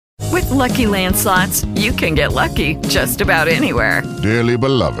Lucky Land Slots, you can get lucky just about anywhere. Dearly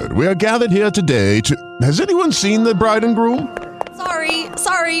beloved, we are gathered here today to... Has anyone seen the bride and groom?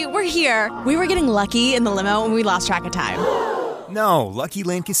 Sorry, we're here. We were getting lucky in the limo and we lost track of time. No, Lucky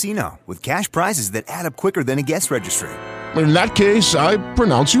Land Casino, with cash prizes that add up quicker than a guest registry. In that case, I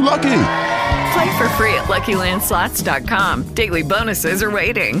pronounce you lucky. Play for free at LuckyLandSlots.com. Daily bonuses are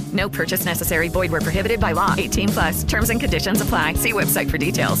waiting. No purchase necessary. Void where prohibited by law. 18+. Terms and conditions apply. See website for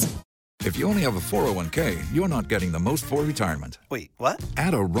details. If you only have a 401k, you're not getting the most for retirement. Wait, what?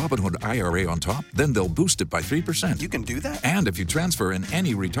 Add a Robinhood IRA on top, then they'll boost it by 3%. You can do that? And if you transfer in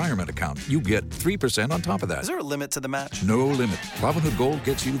any retirement account, you get 3% on top of that. Is there a limit to the match? No limit. Robinhood Gold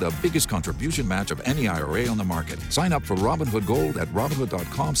gets you the biggest contribution match of any IRA on the market. Sign up for Robinhood Gold at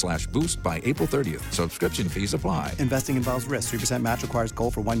Robinhood.com/boost by April 30th. Subscription fees apply. Investing involves risk. 3% match requires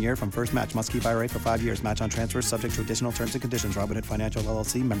gold for 1 year from first match. Must keep IRA for 5 years. Match on transfers subject to additional terms and conditions. Robinhood Financial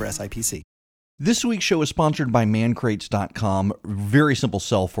LLC, member SIPC. This week's show is sponsored by mancrates.com. Very simple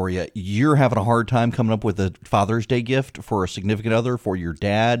sell for you. You're having a hard time coming up with a Father's Day gift for a significant other, for your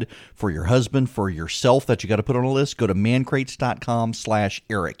dad, for your husband, for yourself that you got to put on a list. Go to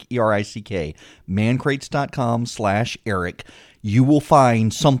mancrates.com/Eric, ERICK, mancrates.com/Eric. You will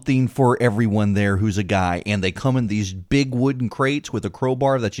find something for everyone there who's a guy, and they come in these big wooden crates with a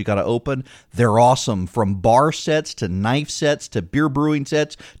crowbar that you got to open. They're awesome, from bar sets to knife sets to beer brewing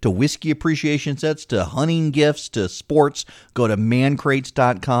sets to whiskey appreciation sets to hunting gifts to sports. Go to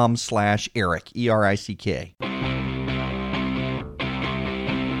mancrates.com/Eric, ERICK.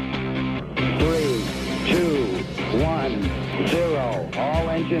 3, 2, 1, 0. All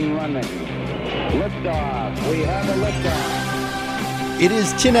engine running. Liftoff. We have a liftoff. It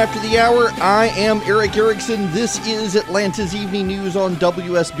is 10 after the hour. I am Eric Erickson. This is Atlanta's Evening News on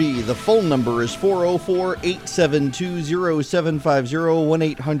WSB. The phone number is 404-872-0750,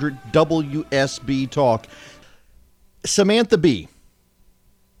 1-800-WSB-TALK. Samantha Bee.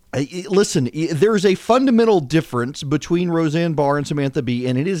 Listen, there's a fundamental difference between Roseanne Barr and Samantha Bee,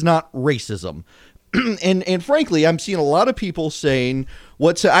 and it is not racism. And frankly, I'm seeing a lot of people saying,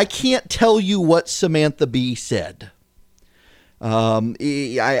 I can't tell you what Samantha Bee said.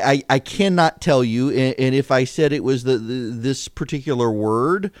 I cannot tell you, and if I said it was this particular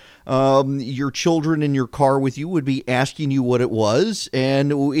word, your children in your car with you would be asking you what it was,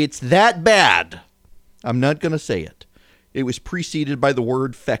 and it's that bad. I'm not going to say it. It was preceded by the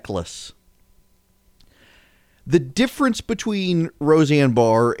word feckless. The difference between Roseanne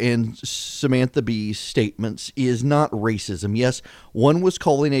Barr and Samantha Bee's statements is not racism. Yes, one was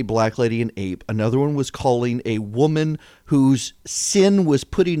calling a black lady an ape. Another one was calling a woman whose sin was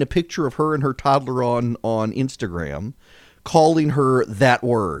putting a picture of her and her toddler on Instagram, calling her that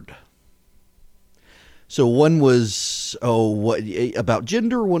word. So one was about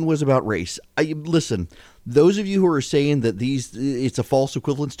gender, one was about race. Listen, those of you who are saying that it's a false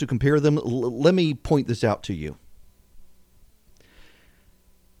equivalence to compare them, let me point this out to you.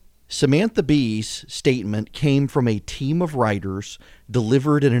 Samantha Bee's statement came from a team of writers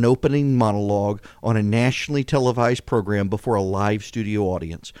delivered in an opening monologue on a nationally televised program before a live studio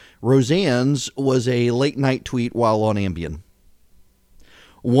audience. Roseanne's was a late-night tweet while on Ambien.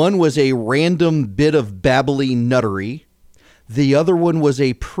 One was a random bit of babbly nuttery. The other one was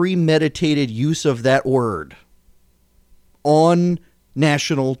a premeditated use of that word on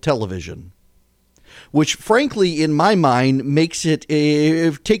national television, which frankly, in my mind, makes it,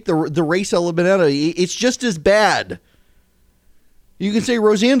 take the race element out of it, it's just as bad. You can say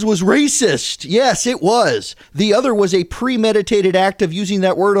Roseanne's was racist. Yes, it was. The other was a premeditated act of using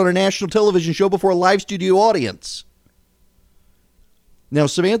that word on a national television show before a live studio audience. Now,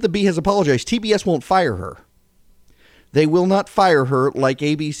 Samantha Bee has apologized. TBS won't fire her. They will not fire her like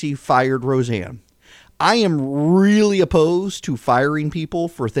ABC fired Roseanne. I am really opposed to firing people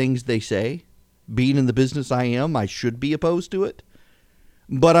for things they say. Being in the business I am, I should be opposed to it.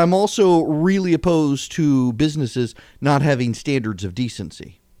 But I'm also really opposed to businesses not having standards of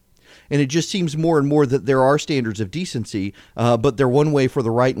decency. And it just seems more and more that there are standards of decency, but they're one way for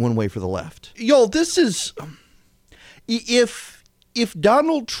the right and one way for the left. Y'all, this is... If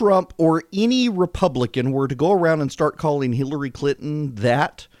Donald Trump or any Republican were to go around and start calling Hillary Clinton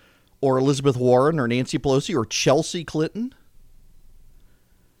that, or Elizabeth Warren or Nancy Pelosi or Chelsea Clinton,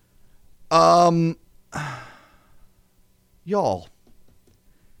 y'all,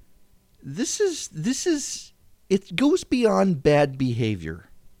 this is, it goes beyond bad behavior.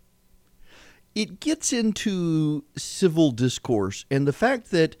 It gets into civil discourse, and the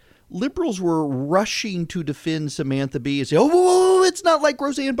fact that liberals were rushing to defend Samantha Bee and say, oh, it's not like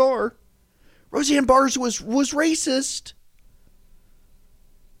Roseanne Barr. Roseanne Barr's was racist.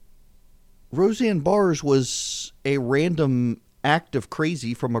 Roseanne Barr's was a random act of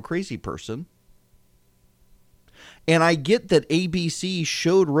crazy from a crazy person. And I get that ABC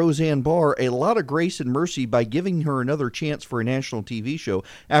showed Roseanne Barr a lot of grace and mercy by giving her another chance for a national TV show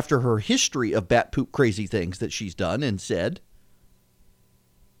after her history of bat poop crazy things that she's done and said.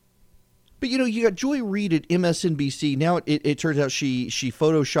 But, you got Joy Reid at MSNBC. Now it turns out she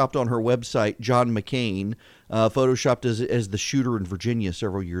photoshopped on her website John McCain, photoshopped as the shooter in Virginia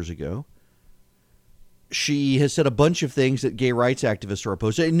several years ago. She has said a bunch of things that gay rights activists are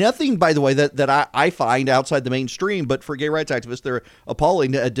opposed to. Nothing, by the way, that I find outside the mainstream, but for gay rights activists, they're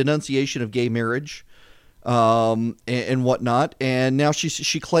appalling. A denunciation of gay marriage and whatnot. And now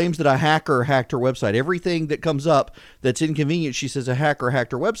she claims that a hacker hacked her website. Everything that comes up that's inconvenient, she says a hacker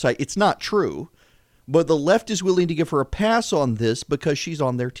hacked her website. It's not true. But the left is willing to give her a pass on this because she's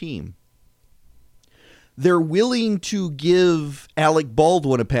on their team. They're willing to give Alec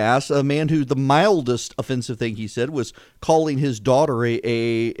Baldwin a pass, a man who the mildest offensive thing he said was calling his daughter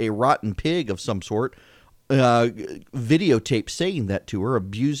a rotten pig of some sort, videotape saying that to her,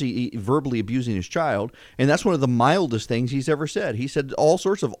 verbally abusing his child. And that's one of the mildest things he's ever said. He said all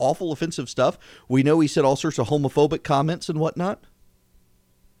sorts of awful offensive stuff. We know he said all sorts of homophobic comments and whatnot.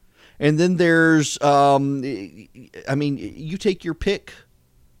 And then there's, you take your pick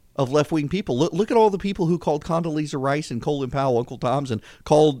of left-wing people. Look at all the people who called Condoleezza Rice and Colin Powell Uncle Toms, and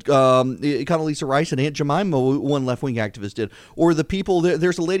called Condoleezza Rice and Aunt Jemima, one left-wing activist did. Or the people,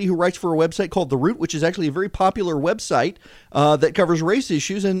 there's a lady who writes for a website called The Root, which is actually a very popular website that covers race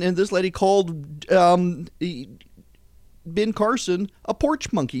issues, and this lady called Ben Carson a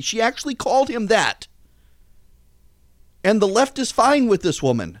porch monkey. She actually called him that. And the left is fine with this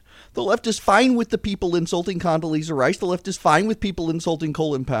woman. The left is fine with the people insulting Condoleezza Rice. The left is fine with people insulting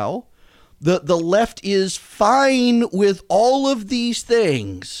Colin Powell. The left is fine with all of these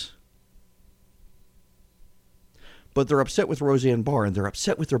things. But they're upset with Roseanne Barr, and they're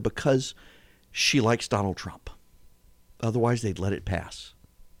upset with her because she likes Donald Trump. Otherwise, they'd let it pass.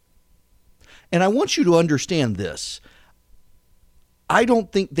 And I want you to understand this. I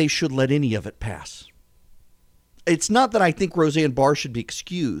don't think they should let any of it pass. It's not that I think Roseanne Barr should be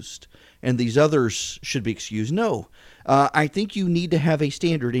excused and these others should be excused. No, I think you need to have a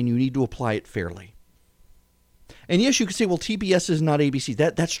standard and you need to apply it fairly. And yes, you could say, well, TBS is not ABC.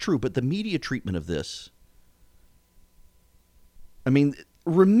 That's true, but the media treatment of this. I mean,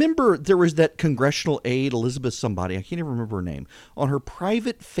 remember there was that congressional aide, Elizabeth somebody, I can't even remember her name, on her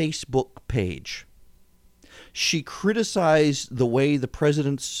private Facebook page. She criticized the way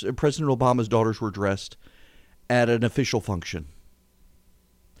President Obama's daughters were dressed at an official function.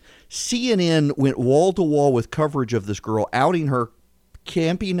 CNN went wall to wall with coverage of this girl, outing her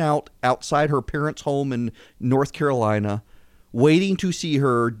camping out outside her parents' home in North Carolina, waiting to see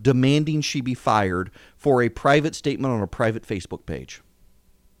her, demanding she be fired for a private statement on a private Facebook page.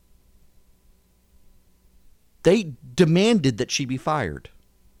 They demanded that she be fired.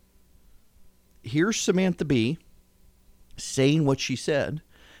 Here's Samantha Bee saying what she said.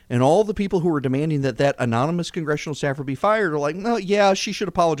 And all the people who were demanding that anonymous congressional staffer be fired are like, no, yeah, she should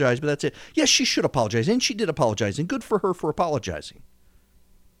apologize, but that's it. Yes, she should apologize, and she did apologize, and good for her for apologizing.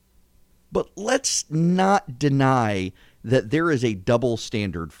 But let's not deny that there is a double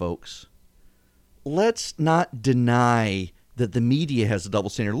standard, folks. Let's not deny that the media has a double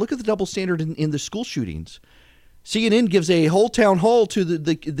standard. Look at the double standard in the school shootings. CNN gives a whole town hall to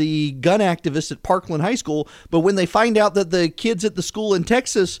the gun activists at Parkland High School, but when they find out that the kids at the school in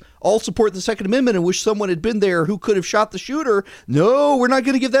Texas all support the Second Amendment and wish someone had been there who could have shot the shooter, no, we're not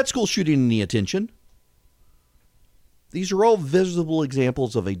going to give that school shooting any attention. These are all visible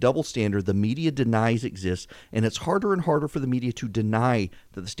examples of a double standard the media denies exists, and it's harder and harder for the media to deny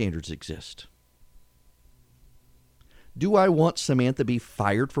that the standards exist. Do I want Samantha Bee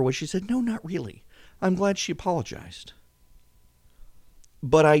fired for what she said? No, not really. I'm glad she apologized.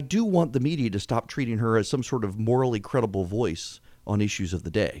 But I do want the media to stop treating her as some sort of morally credible voice on issues of the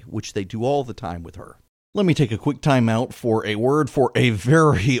day, which they do all the time with her. Let me take a quick time out for a word for a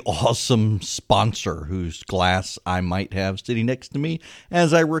very awesome sponsor whose glass I might have sitting next to me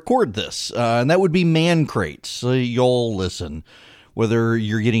as I record this, and that would be Man Crates. You'll listen. Whether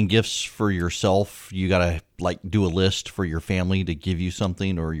you're getting gifts for yourself, you got to do a list for your family to give you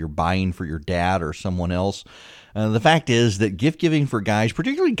something, or you're buying for your dad or someone else. The fact is that gift giving for guys,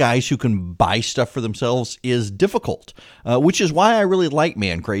 particularly guys who can buy stuff for themselves, is difficult, which is why I really like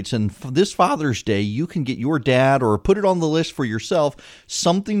Man Crates. And this Father's Day, you can get your dad, or put it on the list for yourself,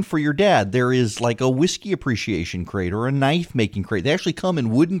 something for your dad. There is like a whiskey appreciation crate or a knife making crate. They actually come in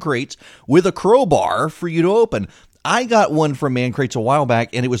wooden crates with a crowbar for you to open. I got one from Man Crates a while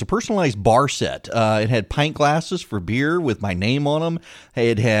back, and it was a personalized bar set. It had pint glasses for beer with my name on them.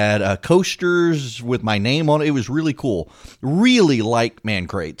 It had coasters with my name on it. It was really cool. Really like Man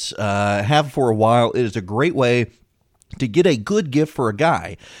Crates. Have for a while. It is a great way to get a good gift for a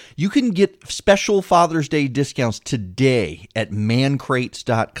guy. You can get special Father's Day discounts today at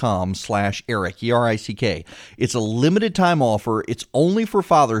mancrates.com/Eric, E-R-I-C-K. It's a limited time offer. It's only for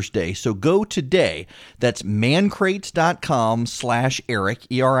Father's Day, so go today. That's mancrates.com/Eric,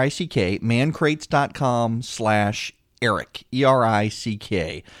 E-R-I-C-K, mancrates.com/Eric,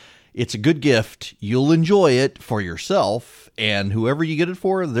 E-R-I-C-K. It's a good gift. You'll enjoy it for yourself, and whoever you get it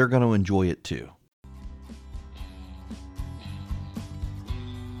for, they're going to enjoy it too.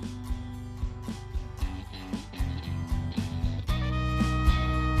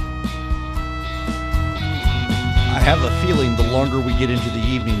 I have a feeling the longer we get into the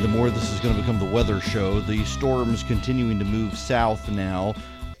evening, the more this is going to become the weather show. The storm's continuing to move south now.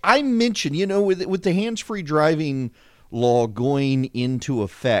 I mentioned, with the hands-free driving law going into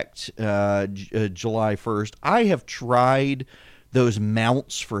effect July 1st, I have tried those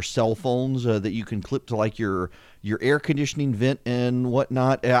mounts for cell phones that you can clip to like your air conditioning vent and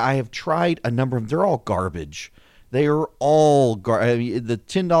whatnot. I have tried a number of them. They're all garbage. They are all the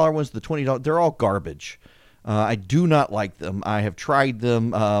 $10 ones, the $20, they're all garbage. I do not like them. I have tried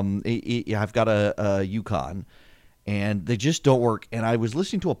them. I've got a Yukon, and they just don't work. And I was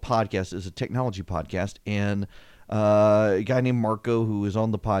listening to a podcast. It's a technology podcast, and a guy named Marco, who is on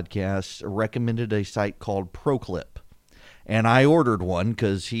the podcast, recommended a site called ProClip. And I ordered one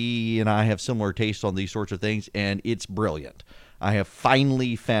because he and I have similar tastes on these sorts of things, and it's brilliant. I have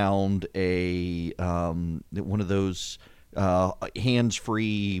finally found one of those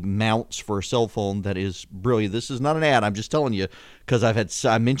hands-free mounts for a cell phone that is brilliant. This is not an ad. I'm just telling you because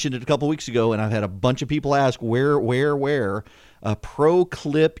I mentioned it a couple weeks ago, and I've had a bunch of people ask where.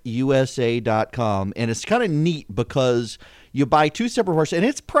 ProClipUSA.com, and it's kind of neat because you buy two separate parts, and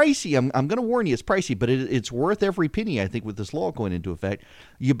it's pricey. I'm going to warn you, it's pricey, but it's worth every penny. I think with this law going into effect,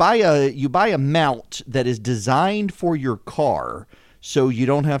 you buy a mount that is designed for your car, so you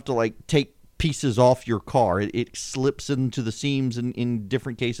don't have to take pieces off your car. It slips into the seams in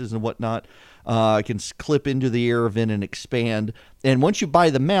different cases and whatnot. It can clip into the air vent and expand. And once you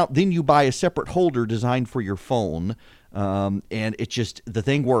buy the mount, then you buy a separate holder designed for your phone. And the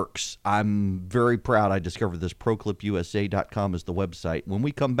thing works. I'm very proud I discovered this. ProClipUSA.com is the website. When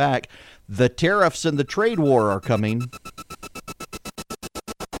we come back, the tariffs and the trade war are coming.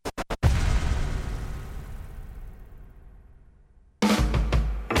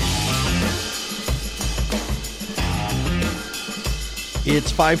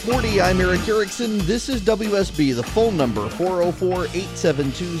 It's 5:40. I'm Eric Erickson. This is WSB. The phone number,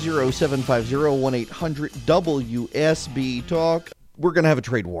 404-872-0750, 1-800-WSB Talk. We're going to have a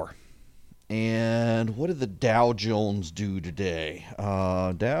trade war. And what did the Dow Jones do today?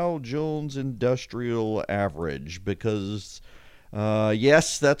 Dow Jones Industrial Average, because,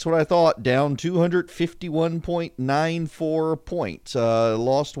 yes, that's what I thought. Down 251.94 points.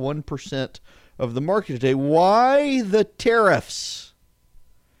 Lost 1% of the market today. Why the tariffs?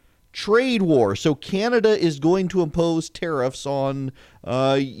 Trade war. So Canada is going to impose tariffs on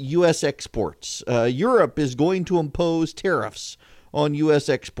U.S. exports. Europe is going to impose tariffs on U.S.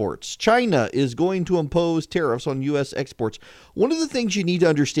 exports. China is going to impose tariffs on U.S. exports. One of the things you need to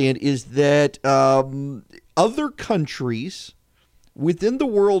understand is that other countries within the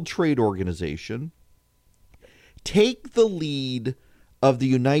World Trade Organization take the lead of the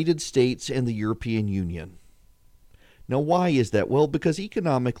United States and the European Union. Now, why is that? Well, because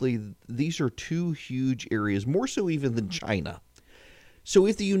economically, these are two huge areas, more so even than China. So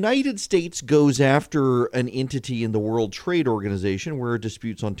if the United States goes after an entity in the World Trade Organization where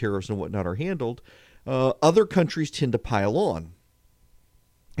disputes on tariffs and whatnot are handled, other countries tend to pile on.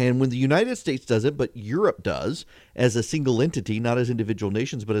 And when the United States does it, but Europe does, as a single entity, not as individual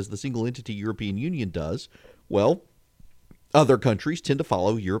nations, but as the single entity European Union does, well, other countries tend to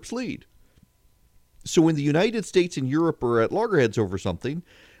follow Europe's lead. So when the United States and Europe are at loggerheads over something,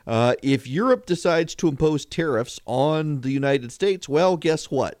 if Europe decides to impose tariffs on the United States, well, guess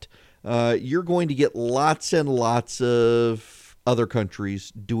what? You're going to get lots and lots of other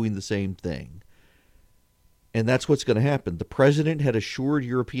countries doing the same thing. And that's what's going to happen. The president had assured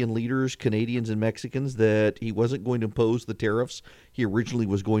European leaders, Canadians and Mexicans, that he wasn't going to impose the tariffs he originally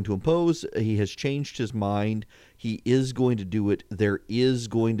was going to impose. He has changed his mind. He is going to do it. There is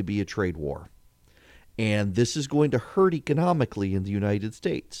going to be a trade war. And this is going to hurt economically in the United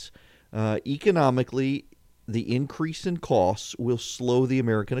States. Economically, the increase in costs will slow the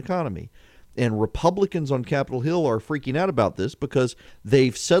American economy. And Republicans on Capitol Hill are freaking out about this because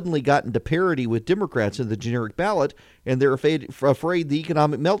they've suddenly gotten to parity with Democrats in the generic ballot, and they're afraid the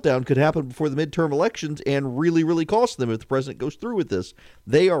economic meltdown could happen before the midterm elections and really, really cost them if the president goes through with this.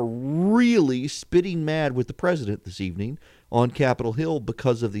 They are really spitting mad with the president this evening on Capitol Hill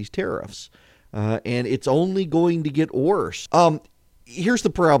because of these tariffs. And it's only going to get worse. Here's the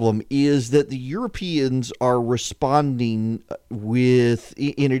problem, is that the Europeans are responding with,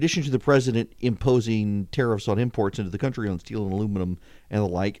 in addition to the president imposing tariffs on imports into the country on steel and aluminum and the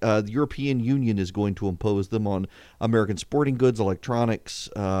like, the European Union is going to impose them on American sporting goods, electronics,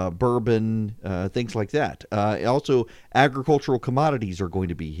 bourbon, things like that. Also, agricultural commodities are going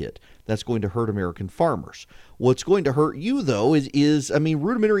to be hit. That's going to hurt American farmers. What's going to hurt you, though, is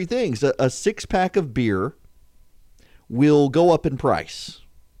rudimentary things. A six-pack of beer will go up in price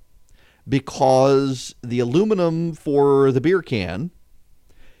because the aluminum for the beer can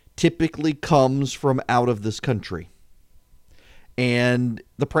typically comes from out of this country. And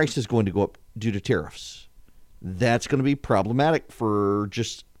the price is going to go up due to tariffs. That's going to be problematic for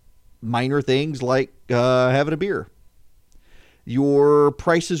just minor things like having a beer. Your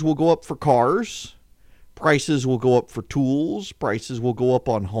prices will go up for cars. Prices will go up for tools. Prices will go up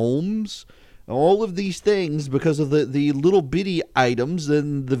on homes. All of these things because of the little bitty items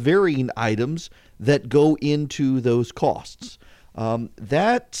and the varying items that go into those costs. The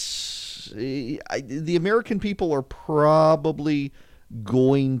American people are probably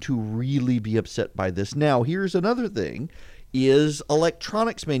going to really be upset by this. Now, here's another thing, is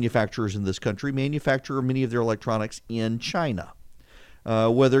electronics manufacturers in this country manufacture many of their electronics in China.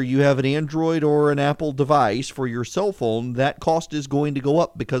 Whether you have an Android or an Apple device for your cell phone, that cost is going to go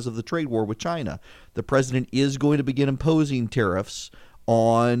up because of the trade war with China. The president is going to begin imposing tariffs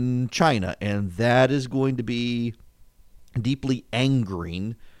on China, and that is going to be deeply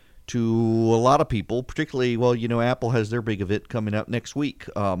angering to a lot of people, particularly, Apple has their big event coming out next week.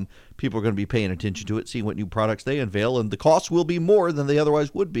 People are going to be paying attention to it, seeing what new products they unveil, and the costs will be more than they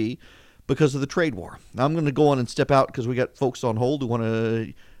otherwise would be because of the trade war. Now, I'm going to go on and step out because we got folks on hold who want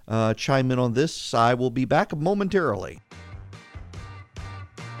to chime in on this. I will be back momentarily.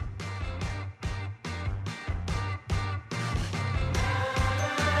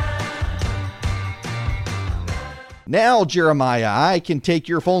 Now, Jeremiah, I can take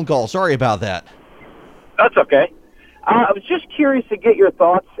your phone call. Sorry about that. That's okay. I was just curious to get your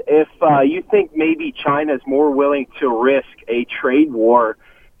thoughts if you think maybe China is more willing to risk a trade war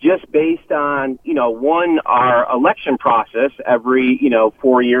just based on, our election process every,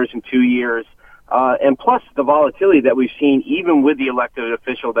 4 years and 2 years, and plus the volatility that we've seen even with the elected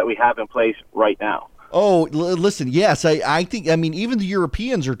official that we have in place right now. Oh, listen, yes, I think, even the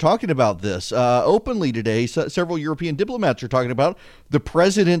Europeans are talking about this openly today. Several European diplomats are talking about the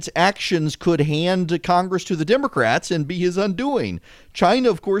president's actions could hand Congress to the Democrats and be his undoing.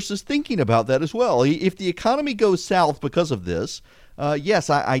 China, of course, is thinking about that as well. If the economy goes south because of this, yes,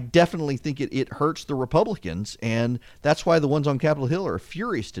 I definitely think it hurts the Republicans, and that's why the ones on Capitol Hill are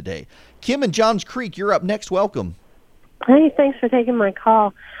furious today. Kim in Johns Creek, you're up next. Welcome. Hey, thanks for taking my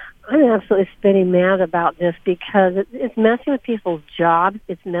call. I'm absolutely spitting mad about this because it's messing with people's jobs.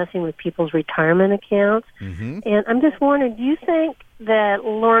 It's messing with people's retirement accounts. Mm-hmm. And I'm just wondering, do you think that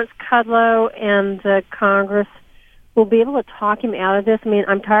Lawrence Kudlow and the Congress will be able to talk him out of this?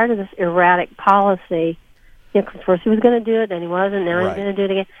 I'm tired of this erratic policy. Because first he was going to do it, then he wasn't, now he's going to do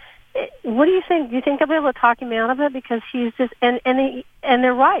it again. What do you think? Do you think they'll be able to talk him out of it? Because he's just, and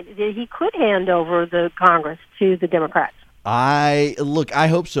they're right. He could hand over the Congress to the Democrats. I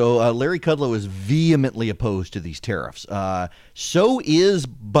hope so. Larry Kudlow is vehemently opposed to these tariffs. So is,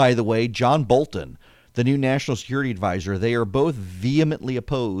 by the way, John Bolton, the new national security advisor. They are both vehemently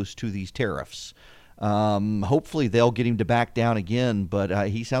opposed to these tariffs. Hopefully they'll get him to back down again, but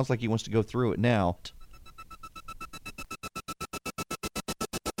he sounds like he wants to go through it now.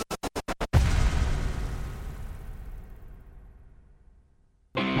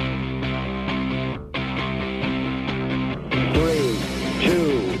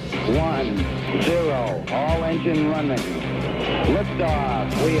 All engine running.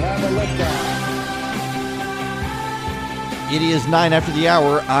 Liftoff. We have a liftoff. It is 9 after the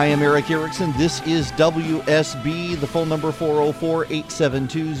hour. I am Eric Erickson. This is WSB. The phone number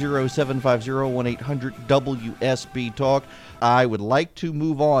 404-872-0750, 1-800-WSB Talk. I would like to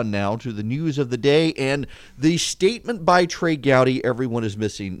move on now to the news of the day and the statement by Trey Gowdy everyone is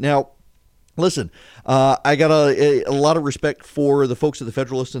missing. Now, listen, I got a lot of respect for the folks at the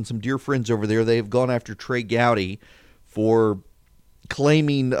Federalist and some dear friends over there. They have gone after Trey Gowdy for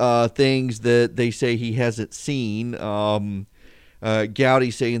claiming things that they say he hasn't seen.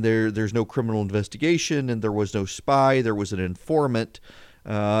 Gowdy saying there's no criminal investigation and there was no spy, there was an informant.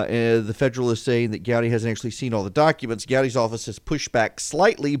 And the Federalist saying that Gowdy hasn't actually seen all the documents. Gowdy's office has pushed back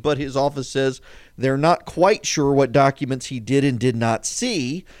slightly, but his office says they're not quite sure what documents he did and did not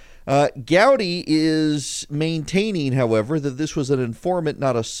see. Gowdy is maintaining, however, that this was an informant,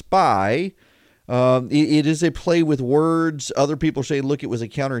 not a spy. It is a play with words. Other people are saying, look, it was a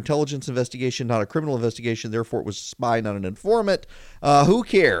counterintelligence investigation, not a criminal investigation. Therefore, it was a spy, not an informant. Who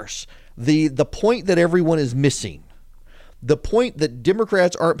cares? The point that everyone is missing, the point that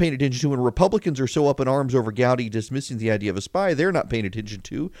Democrats aren't paying attention to and Republicans are so up in arms over Gowdy dismissing the idea of a spy they're not paying attention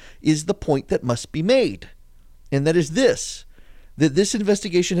to, is the point that must be made. And that is this, that this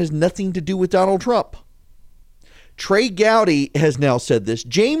investigation has nothing to do with Donald Trump. Trey Gowdy has now said this.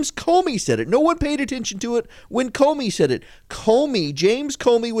 James Comey said it. No one paid attention to it when Comey said it. James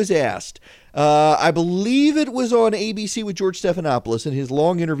Comey was asked, I believe it was on ABC with George Stephanopoulos in his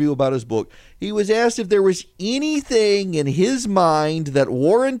long interview about his book. He was asked if there was anything in his mind that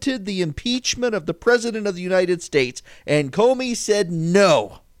warranted the impeachment of the President of the United States, and Comey said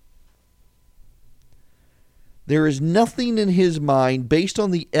no. There is nothing in his mind, based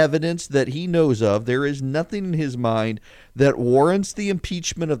on the evidence that he knows of, there is nothing in his mind that warrants the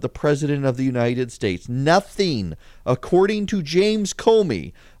impeachment of the President of the United States. Nothing, according to James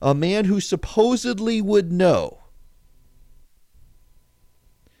Comey, a man who supposedly would know.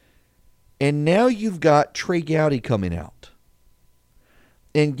 And now you've got Trey Gowdy coming out.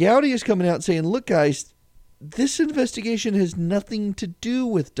 And Gowdy is coming out saying, look, guys, this investigation has nothing to do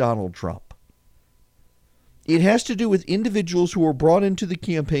with Donald Trump. It has to do with individuals who were brought into the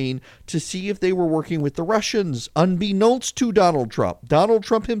campaign to see if they were working with the Russians, unbeknownst to Donald Trump. Donald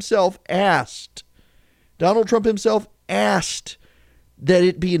Trump himself asked that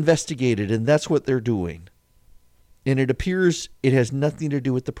it be investigated, and that's what they're doing. And it appears it has nothing to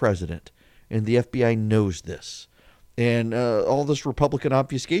do with the president, and the FBI knows this. And all this Republican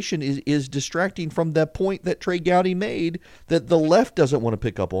obfuscation is distracting from that point that Trey Gowdy made that the left doesn't want to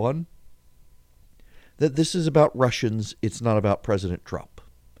pick up on. That this is about Russians, it's not about President Trump.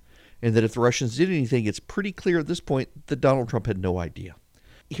 And that if the Russians did anything, it's pretty clear at this point that Donald Trump had no idea.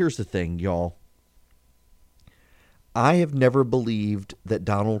 Here's the thing, y'all. I have never believed that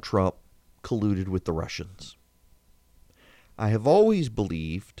Donald Trump colluded with the Russians. I have always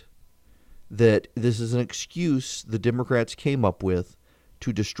believed that this is an excuse the Democrats came up with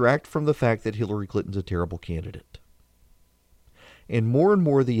to distract from the fact that Hillary Clinton's a terrible candidate. And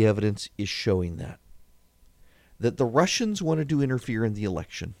more the evidence is showing that the Russians wanted to interfere in the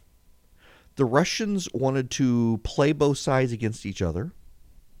election. The Russians wanted to play both sides against each other.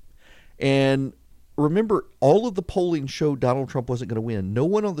 And remember, all of the polling showed Donald Trump wasn't going to win. No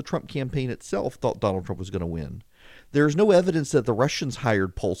one on the Trump campaign itself thought Donald Trump was going to win. There's no evidence that the Russians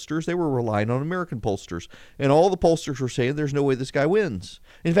hired pollsters. They were relying on American pollsters. And all the pollsters were saying there's no way this guy wins.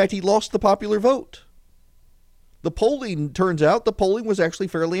 In fact, he lost the popular vote. Turns out the polling was actually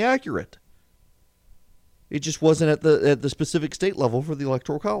fairly accurate. It just wasn't at the specific state level for the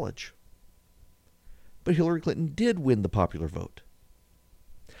Electoral College. But Hillary Clinton did win the popular vote.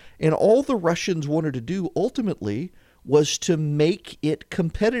 And all the Russians wanted to do ultimately was to make it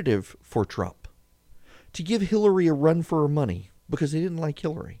competitive for Trump, to give Hillary a run for her money because they didn't like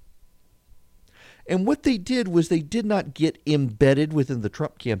Hillary. And what they did was they did not get embedded within the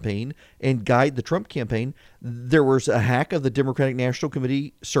Trump campaign and guide the Trump campaign. There was a hack of the Democratic National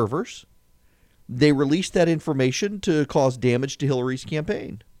Committee servers. They released that information to cause damage to Hillary's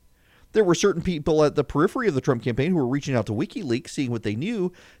campaign. There were certain people at the periphery of the Trump campaign who were reaching out to WikiLeaks, seeing what they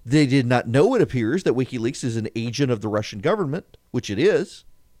knew. They did not know, it appears, that WikiLeaks is an agent of the Russian government, which it is.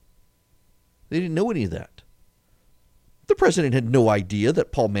 They didn't know any of that. The president had no idea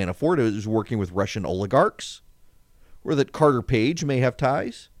that Paul Manafort is working with Russian oligarchs, or that Carter Page may have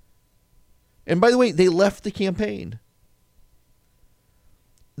ties. And by the way, they left the campaign.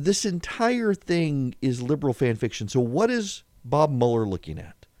 This entire thing is liberal fan fiction. So what is Bob Mueller looking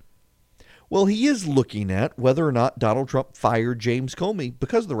at? Well, he is looking at whether or not Donald Trump fired James Comey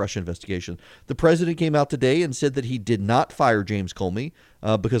because of the Russia investigation. The president came out today and said that he did not fire James Comey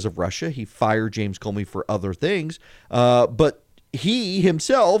because of Russia. He fired James Comey for other things. But he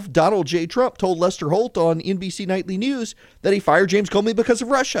himself, Donald J. Trump, told Lester Holt on NBC Nightly News that he fired James Comey because of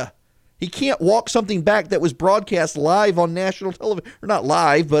Russia. He can't walk something back that was broadcast live on national television, or not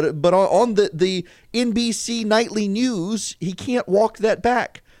live, but on the NBC Nightly News. He can't walk that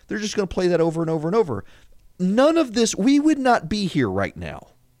back. They're just going to play that over and over and over. None of this, we would not be here right now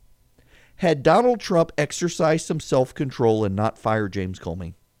had Donald Trump exercised some self-control and not fired James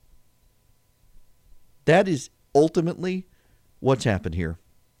Comey. That is ultimately what's happened here.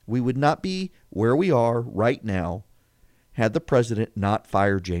 We would not be where we are right now had the president not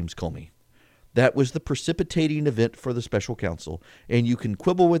fired James Comey. That was the precipitating event for the special counsel. And you can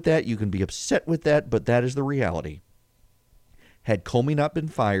quibble with that, you can be upset with that, but that is the reality. Had Comey not been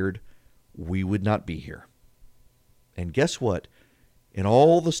fired, we would not be here. And guess what? In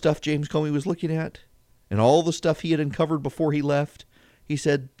all the stuff James Comey was looking at, and all the stuff he had uncovered before he left, he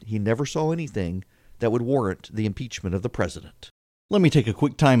said he never saw anything that would warrant the impeachment of the president. Let me take a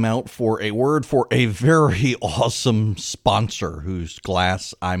quick time out for a word for a very awesome sponsor whose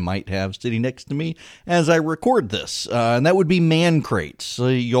glass I might have sitting next to me as I record this, and that would be Man Crates. So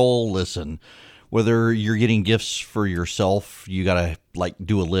y'all listen. Whether you're getting gifts for yourself, you got to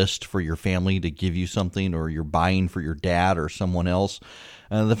do a list for your family to give you something, or you're buying for your dad or someone else.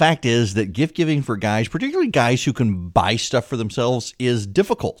 The fact is that gift giving for guys, particularly guys who can buy stuff for themselves, is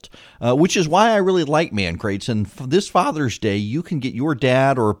difficult, which is why I really like Man Crates. And this Father's Day, you can get your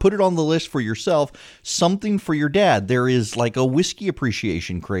dad, or put it on the list for yourself, something for your dad. There is like a whiskey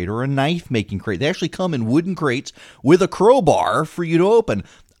appreciation crate or a knife making crate. They actually come in wooden crates with a crowbar for you to open.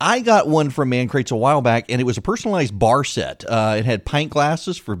 I got one from Man Crates a while back, and it was a personalized bar set. It had pint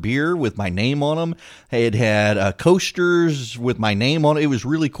glasses for beer with my name on them. It had coasters with my name on it. It was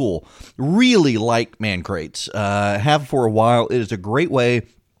really cool. Really like Man Crates. Have for a while. It is a great way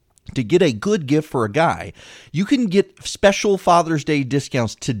to get a good gift for a guy. You can get special Father's Day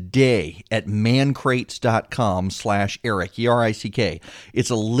discounts today at mancrates.com/Eric, E-R-I-C-K.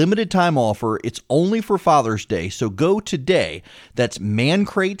 It's a limited time offer. It's only for Father's Day, so go today. That's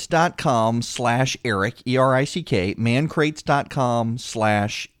mancrates.com/Eric, E-R-I-C-K,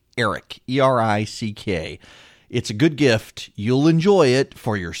 mancrates.com/Eric, E-R-I-C-K. It's a good gift. You'll enjoy it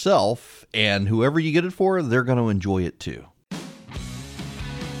for yourself, and whoever you get it for, they're going to enjoy it too.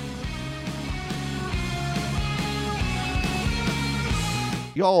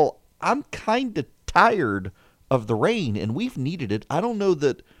 Y'all, I'm kind of tired of the rain, and we've needed it. I don't know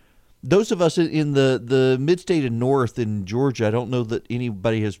that those of us in the mid-state and north in Georgia, I don't know that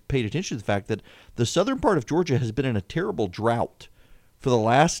anybody has paid attention to the fact that the southern part of Georgia has been in a terrible drought for the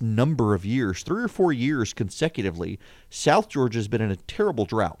last number of years, 3 or 4 years consecutively. South Georgia has been in a terrible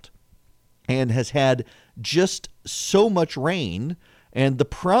drought and has had just so much rain. And the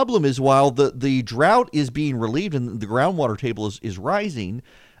problem is, while the drought is being relieved and the groundwater table is rising,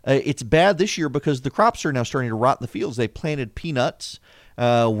 it's bad this year because the crops are now starting to rot in the fields. They planted peanuts,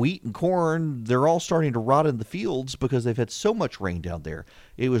 wheat, and corn. They're all starting to rot in the fields because they've had so much rain down there.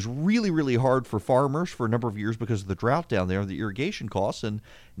 It was really, really hard for farmers for a number of years because of the drought down there, the irrigation costs. And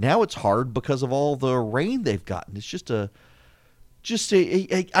now it's hard because of all the rain they've gotten. It's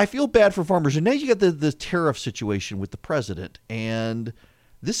I feel bad for farmers. And now you got the tariff situation with the president. And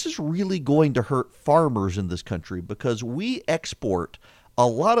this is really going to hurt farmers in this country because we export a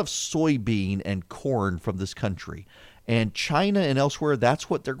lot of soybean and corn from this country. And China and elsewhere, that's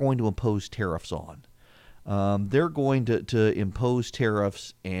what they're going to impose tariffs on. They're going to impose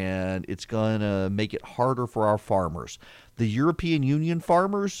tariffs, and it's going to make it harder for our farmers. The European Union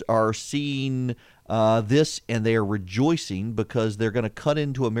farmers are seeing this, and they are rejoicing because they're going to cut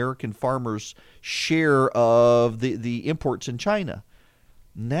into American farmers' share of the imports in China.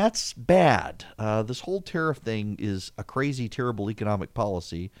 And that's bad. This whole tariff thing is a crazy, terrible economic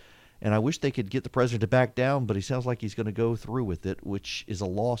policy, and I wish they could get the president to back down, but he sounds like he's going to go through with it, which is a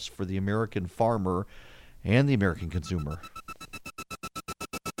loss for the American farmer and the American consumer.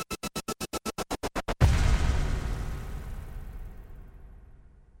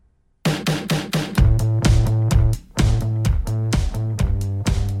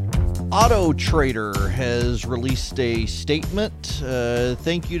 Auto Trader has released a statement.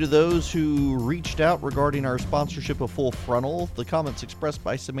 Thank you to those who reached out regarding our sponsorship of Full Frontal. The comments expressed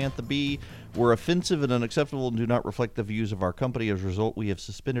by Samantha B. were offensive and unacceptable and do not reflect the views of our company. As a result, we have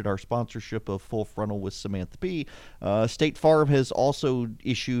suspended our sponsorship of Full Frontal with Samantha B. State Farm has also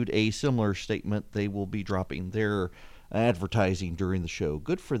issued a similar statement. They will be dropping their advertising during the show.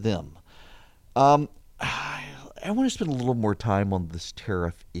 Good for them. I want to spend a little more time on this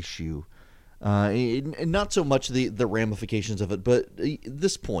tariff issue. And not so much the ramifications of it, but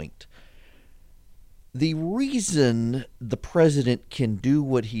this point. The reason the president can do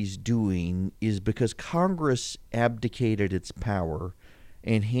what he's doing is because Congress abdicated its power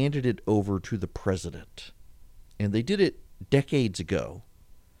and handed it over to the president. And they did it decades ago,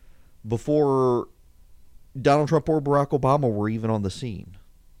 before Donald Trump or Barack Obama were even on the scene.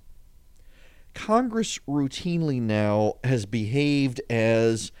 Congress routinely now has behaved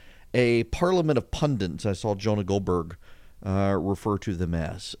as a parliament of pundits. I saw Jonah Goldberg refer to them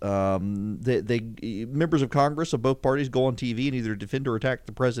as. Members of Congress of both parties go on TV and either defend or attack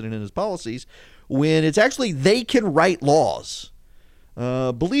the president and his policies when it's actually they can write laws.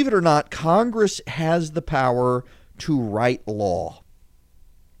 Believe it or not, Congress has the power to write law.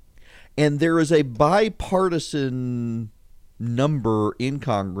 And there is a bipartisan number in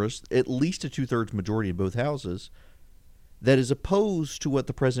Congress, at least a 2/3 majority in both houses, that is opposed to what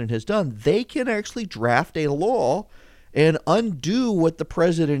the president has done. They can actually draft a law and undo what the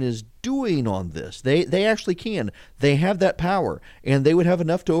president is doing on this. They actually can. They have that power, and they would have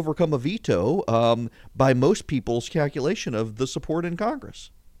enough to overcome a veto by most people's calculation of the support in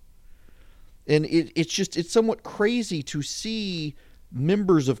Congress. And it's somewhat crazy to see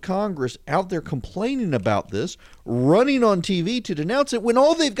members of Congress out there complaining about this, running on TV to denounce it, when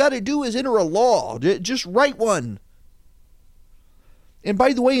all they've got to do is enter a law. Just write one. And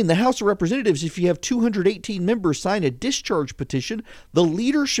by the way, in the House of Representatives, if you have 218 members sign a discharge petition, the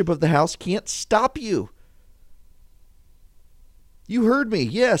leadership of the House can't stop you. You heard me.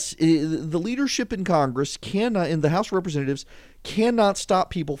 Yes, the leadership in Congress cannot, in the House of Representatives, cannot stop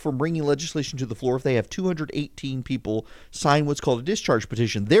people from bringing legislation to the floor if they have 218 people sign what's called a discharge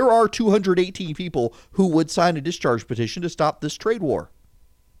petition. There are 218 people who would sign a discharge petition to stop this trade war.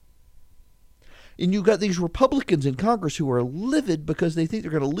 And you've got these Republicans in Congress who are livid because they think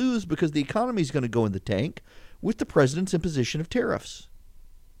they're going to lose because the economy is going to go in the tank with the president's imposition of tariffs.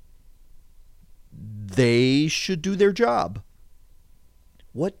 They should do their job.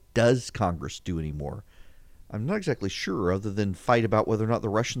 What does Congress do anymore? I'm not exactly sure, other than fight about whether or not the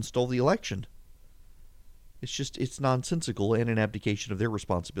Russians stole the election. It's nonsensical and an abdication of their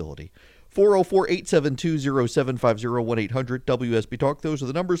responsibility. 404-872-0750, 1-800-WSB Talk. Those are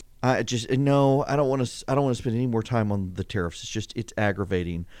the numbers. I don't want to spend any more time on the tariffs. It's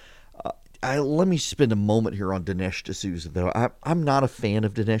aggravating. Let me spend a moment here on Dinesh D'Souza, though. I'm not a fan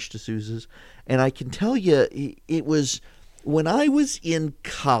of Dinesh D'Souza's, and I can tell you it was when I was in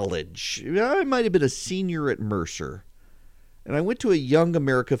college. I might have been a senior at Mercer. And I went to a Young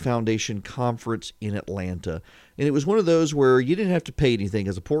America Foundation conference in Atlanta. And it was one of those where you didn't have to pay anything.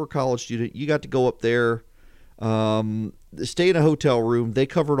 As a poor college student, you got to go up there, stay in a hotel room. They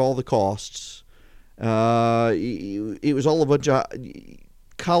covered all the costs. It was all a bunch of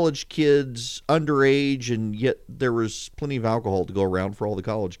college kids, underage, and yet there was plenty of alcohol to go around for all the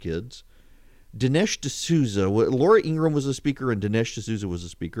college kids. Dinesh D'Souza, Laura Ingraham was a speaker and Dinesh D'Souza was a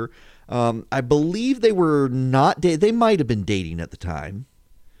speaker. I believe they were not they might have been dating at the time.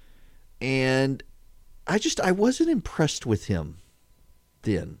 And I wasn't impressed with him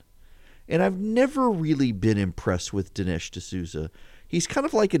then. And I've never really been impressed with Dinesh D'Souza. He's kind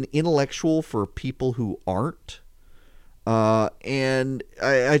of like an intellectual for people who aren't. And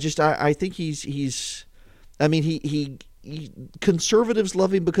I think he's conservatives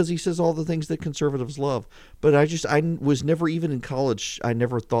love him because he says all the things that conservatives love. But I was never, even in college, I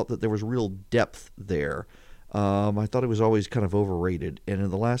never thought that there was real depth there. I thought it was always kind of overrated. And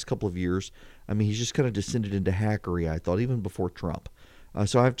in the last couple of years, he's just kind of descended into hackery, I thought, even before Trump.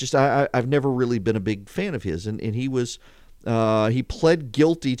 So I've never really been a big fan of his. And he pled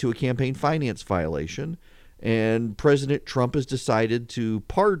guilty to a campaign finance violation. And President Trump has decided to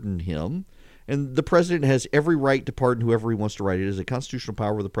pardon him. And the president has every right to pardon whoever he wants to write. It is a constitutional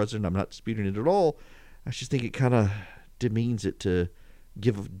power of the president. I'm not disputing it at all. I just think it kind of demeans it to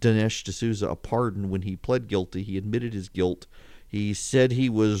give Dinesh D'Souza a pardon when he pled guilty. He admitted his guilt. He said he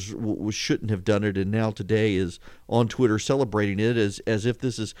shouldn't have done it, and now today is on Twitter celebrating it as if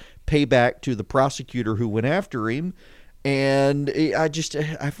this is payback to the prosecutor who went after him. And I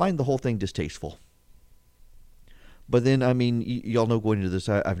find the whole thing distasteful. But then, y'all know going into this,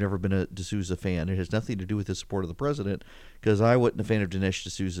 I've never been a D'Souza fan. It has nothing to do with his support of the president, because I wasn't a fan of Dinesh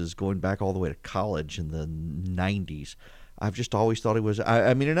D'Souza's going back all the way to college in the 90s. I've just always thought he was,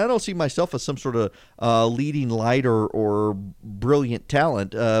 and I don't see myself as some sort of leading light or brilliant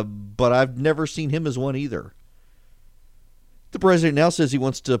talent, but I've never seen him as one either. The president now says he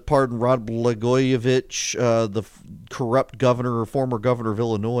wants to pardon Rod Blagojevich, the corrupt governor or former governor of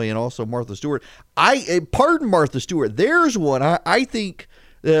Illinois, and also Martha Stewart. Pardon Martha Stewart. There's one. I think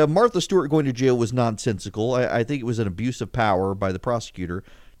Martha Stewart going to jail was nonsensical. I think it was an abuse of power by the prosecutor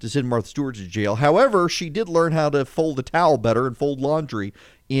to send Martha Stewart to jail. However, she did learn how to fold a towel better and fold laundry.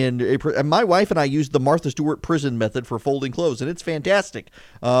 And my wife and I used the Martha Stewart prison method for folding clothes, and it's fantastic.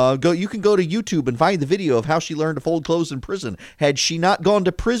 You can go to YouTube and find the video of how she learned to fold clothes in prison. Had she not gone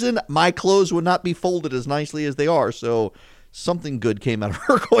to prison, my clothes would not be folded as nicely as they are. So something good came out of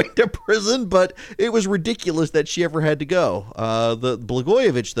her going to prison, but it was ridiculous that she ever had to go. The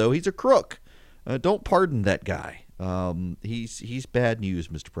Blagojevich, though, he's a crook. Don't pardon that guy. He's bad news,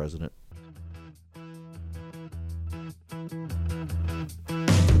 Mr. President.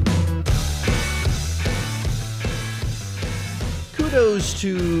 Kudos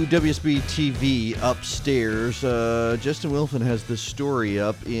to WSB TV upstairs. Justin Wilson has this story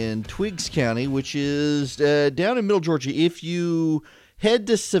up in Twiggs County, which is down in Middle Georgia. If you head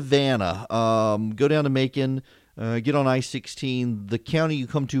to Savannah, go down to Macon, get on I-16. The county you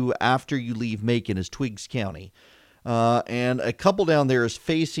come to after you leave Macon is Twiggs County. And a couple down there is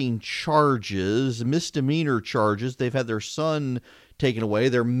facing charges, misdemeanor charges. They've had their son taken away.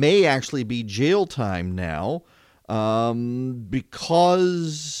 There may actually be jail time now.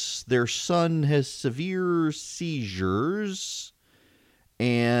 Because their son has severe seizures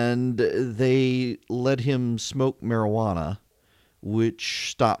and they let him smoke marijuana, which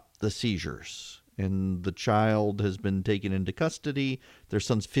stopped the seizures. And the child has been taken into custody. Their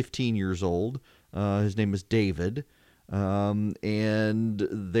son's 15 years old. His name is David. And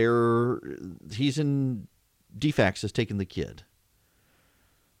he's in DFACS has taken the kid.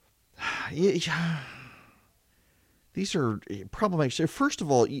 These are problematic. So first of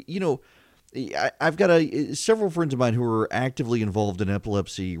all, I've got several friends of mine who are actively involved in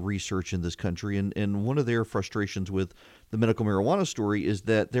epilepsy research in this country, and one of their frustrations with the medical marijuana story is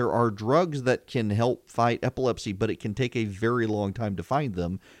that there are drugs that can help fight epilepsy, but it can take a very long time to find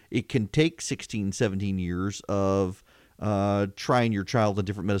them. It can take 16, 17 years of trying your child on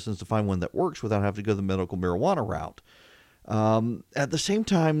different medicines to find one that works without having to go the medical marijuana route. At the same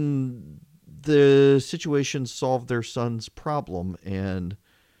time, the situation solved their son's problem, and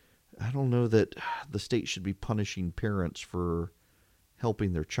I don't know that the state should be punishing parents for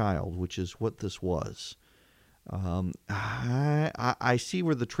helping their child, which is what this was. I see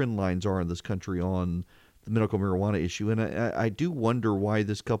where the trend lines are in this country on the medical marijuana issue, and I do wonder why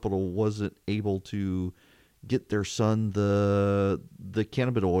this couple wasn't able to get their son the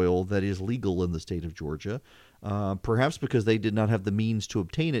cannabis oil that is legal in the state of Georgia. Perhaps because they did not have the means to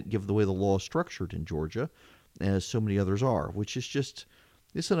obtain it, given the way the law is structured in Georgia, as so many others are, which is just,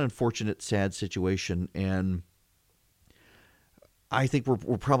 it's an unfortunate, sad situation. And I think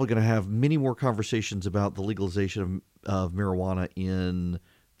we're probably going to have many more conversations about the legalization of marijuana in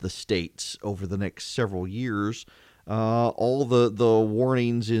the states over the next several years. All the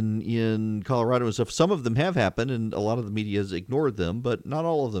warnings in Colorado and stuff, some of them have happened, and a lot of the media has ignored them, but not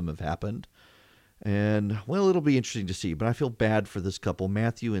all of them have happened. And, well, it'll be interesting to see. But I feel bad for this couple,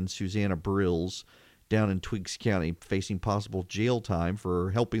 Matthew and Susanna Brills, down in Twiggs County, facing possible jail time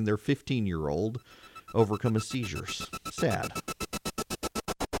for helping their 15-year-old overcome his seizures. Sad.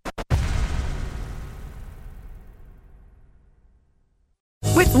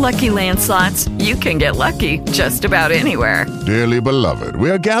 With Lucky Land Slots, you can get lucky just about anywhere. Dearly beloved, we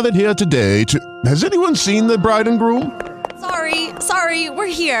are gathered here today to... Has anyone seen the bride and groom? Sorry, we're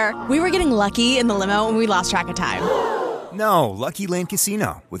here. We were getting lucky in the limo and we lost track of time. No, Lucky Land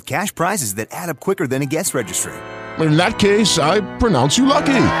Casino, with cash prizes that add up quicker than a guest registry. In that case, I pronounce you lucky.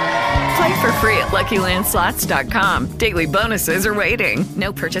 Play for free at LuckyLandSlots.com. Daily bonuses are waiting.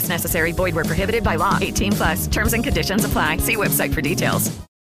 No purchase necessary. Void where prohibited by law. 18+. Terms and conditions apply. See website for details.